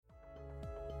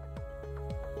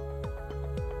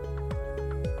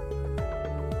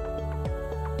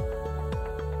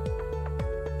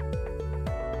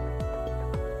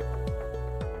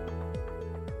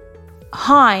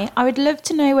Hi, I would love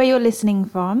to know where you're listening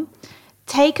from.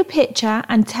 Take a picture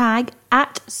and tag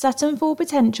at Sutton Full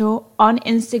Potential on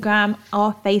Instagram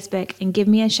or Facebook and give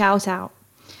me a shout out.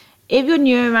 If you're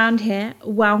new around here,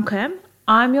 welcome.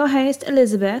 I'm your host,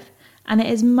 Elizabeth, and it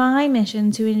is my mission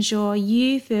to ensure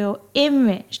you feel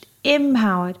enriched,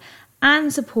 empowered,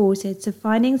 and supported to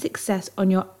finding success on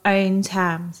your own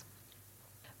terms.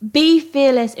 Be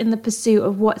fearless in the pursuit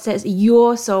of what sets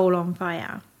your soul on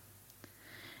fire.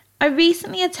 I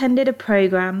recently attended a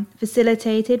program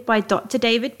facilitated by Dr.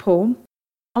 David Paul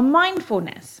on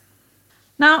mindfulness.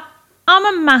 Now, I'm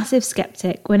a massive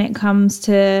skeptic when it comes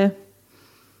to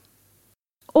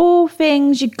all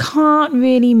things you can't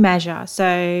really measure.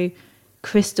 So,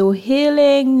 crystal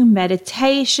healing,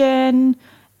 meditation,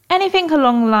 anything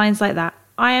along the lines like that.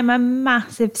 I am a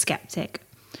massive skeptic.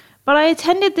 But I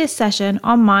attended this session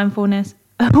on mindfulness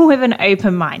with an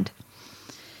open mind.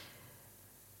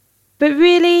 But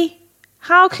really,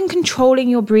 how can controlling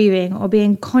your breathing or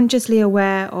being consciously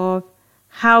aware of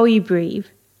how you breathe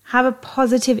have a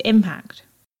positive impact?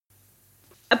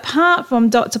 Apart from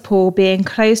Dr. Paul being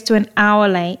close to an hour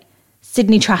late,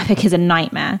 Sydney traffic is a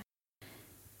nightmare.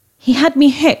 He had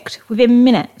me hooked within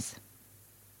minutes.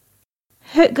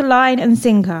 Hook, line and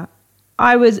sinker.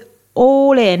 I was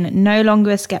all in, no longer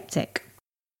a skeptic.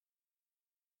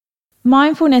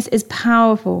 Mindfulness is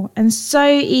powerful and so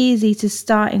easy to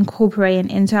start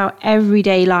incorporating into our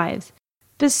everyday lives.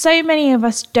 But so many of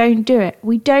us don't do it.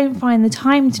 We don't find the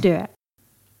time to do it.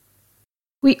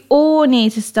 We all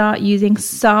need to start using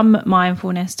some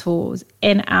mindfulness tools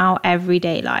in our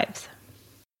everyday lives.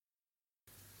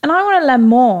 And I want to learn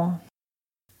more.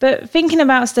 But thinking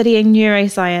about studying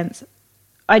neuroscience,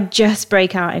 I just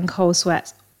break out in cold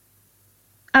sweats.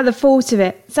 At the thought of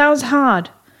it, sounds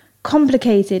hard,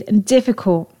 complicated and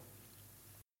difficult.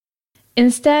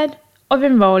 Instead of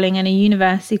enrolling in a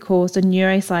university course on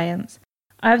neuroscience,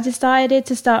 I have decided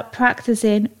to start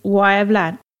practicing what I have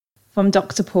learned from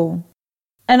Dr. Paul.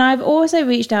 And I've also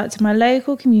reached out to my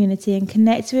local community and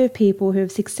connected with people who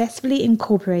have successfully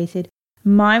incorporated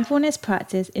mindfulness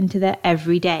practice into their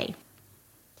everyday.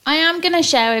 I am going to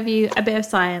share with you a bit of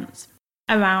science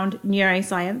around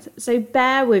neuroscience, so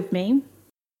bear with me.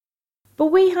 But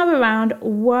we have around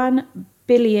 1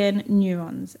 billion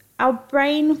neurons. Our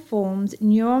brain forms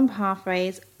neuron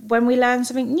pathways when we learn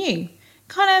something new,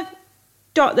 kind of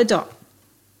dot the dot.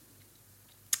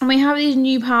 And we have these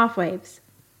new pathways.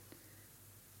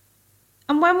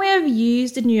 And when we have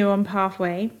used a neuron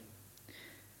pathway,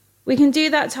 we can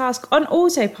do that task on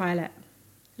autopilot,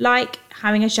 like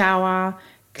having a shower,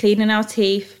 cleaning our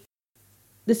teeth,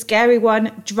 the scary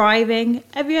one, driving.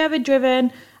 Have you ever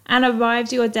driven and arrived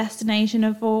at your destination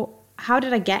and thought, how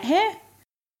did I get here?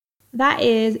 That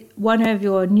is one of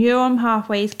your neuron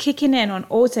pathways kicking in on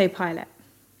autopilot.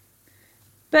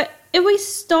 But if we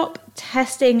stop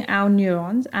testing our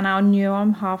neurons and our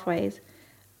neuron pathways,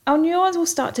 our neurons will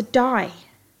start to die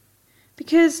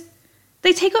because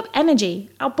they take up energy.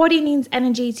 Our body needs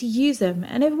energy to use them,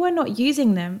 and if we're not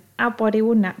using them, our body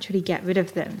will naturally get rid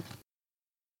of them.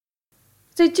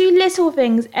 So do little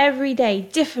things every day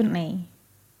differently.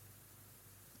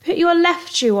 Put your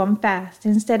left shoe on first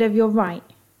instead of your right.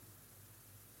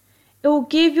 It will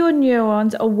give your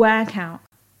neurons a workout.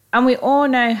 And we all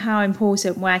know how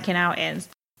important working out is.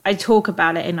 I talk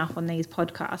about it enough on these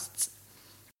podcasts.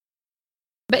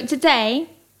 But today,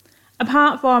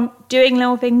 apart from doing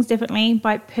little things differently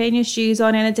by putting your shoes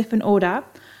on in a different order,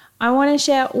 I want to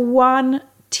share one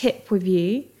tip with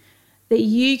you that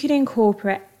you can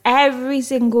incorporate every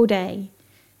single day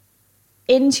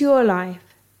into your life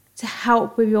to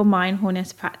help with your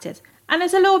mindfulness practice. And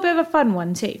it's a little bit of a fun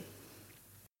one too.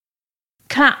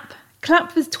 Clap.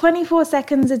 Clap for 24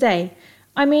 seconds a day.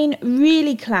 I mean,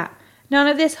 really clap. None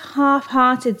of this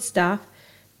half-hearted stuff.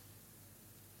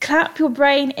 Clap your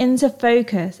brain into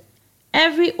focus.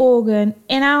 Every organ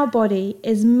in our body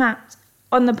is mapped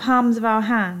on the palms of our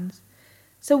hands.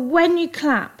 So when you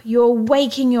clap, you're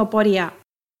waking your body up.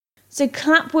 So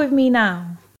clap with me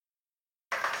now.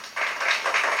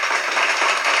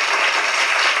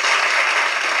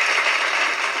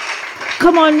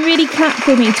 Come on, really clap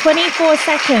for me. 24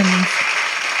 seconds.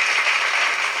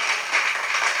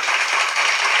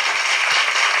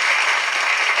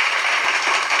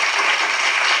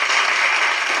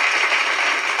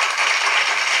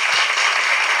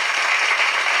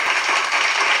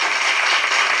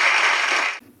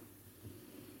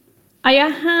 Are your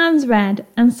hands red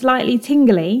and slightly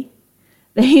tingly?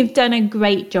 Then you've done a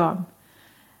great job.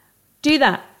 Do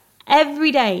that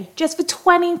every day, just for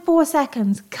 24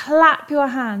 seconds. Clap your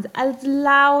hands as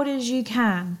loud as you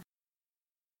can.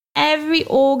 every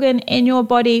organ in your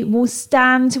body will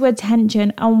stand to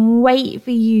attention and wait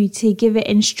for you to give it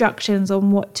instructions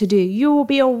on what to do. You will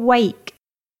be awake,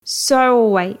 so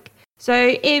awake.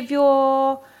 So if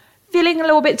you're feeling a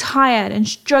little bit tired and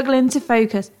struggling to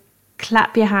focus,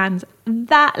 clap your hands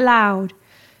that loud.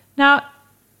 Now,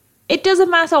 it doesn't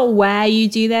matter where you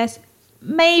do this.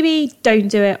 Maybe don't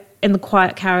do it in the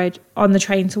quiet carriage on the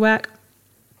train to work.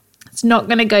 It's not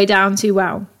going to go down too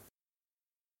well.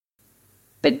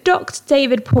 But Dr.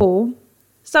 David Paul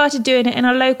started doing it in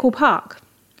a local park.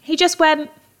 He just went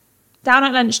down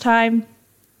at lunchtime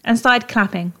and started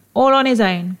clapping, all on his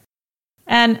own.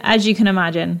 And as you can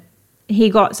imagine, he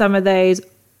got some of those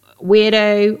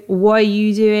weirdo, what are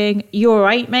you doing? You all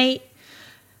right, mate?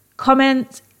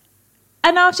 Comments.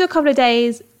 And after a couple of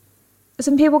days,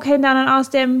 some people came down and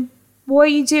asked him, what are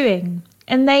you doing?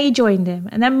 And they joined him.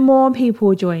 And then more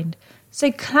people joined.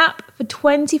 So clap for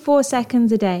 24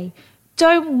 seconds a day.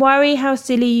 Don't worry how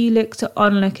silly you look to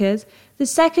onlookers. The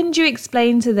second you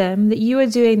explain to them that you are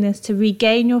doing this to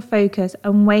regain your focus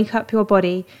and wake up your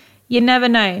body, you never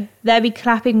know, they'll be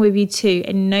clapping with you too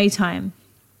in no time.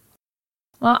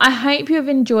 Well, I hope you have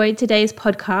enjoyed today's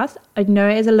podcast. I know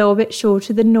it is a little bit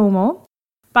shorter than normal,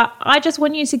 but I just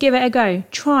want you to give it a go.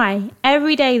 Try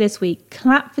every day this week,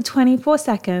 clap for 24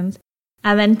 seconds,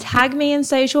 and then tag me in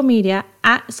social media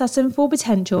at Sutton Full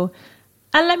Potential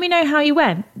and let me know how you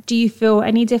went. Do you feel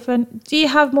any different? Do you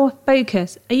have more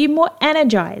focus? Are you more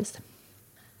energized?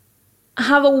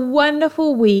 Have a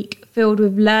wonderful week filled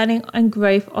with learning and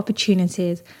growth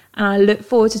opportunities, and I look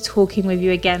forward to talking with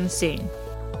you again soon.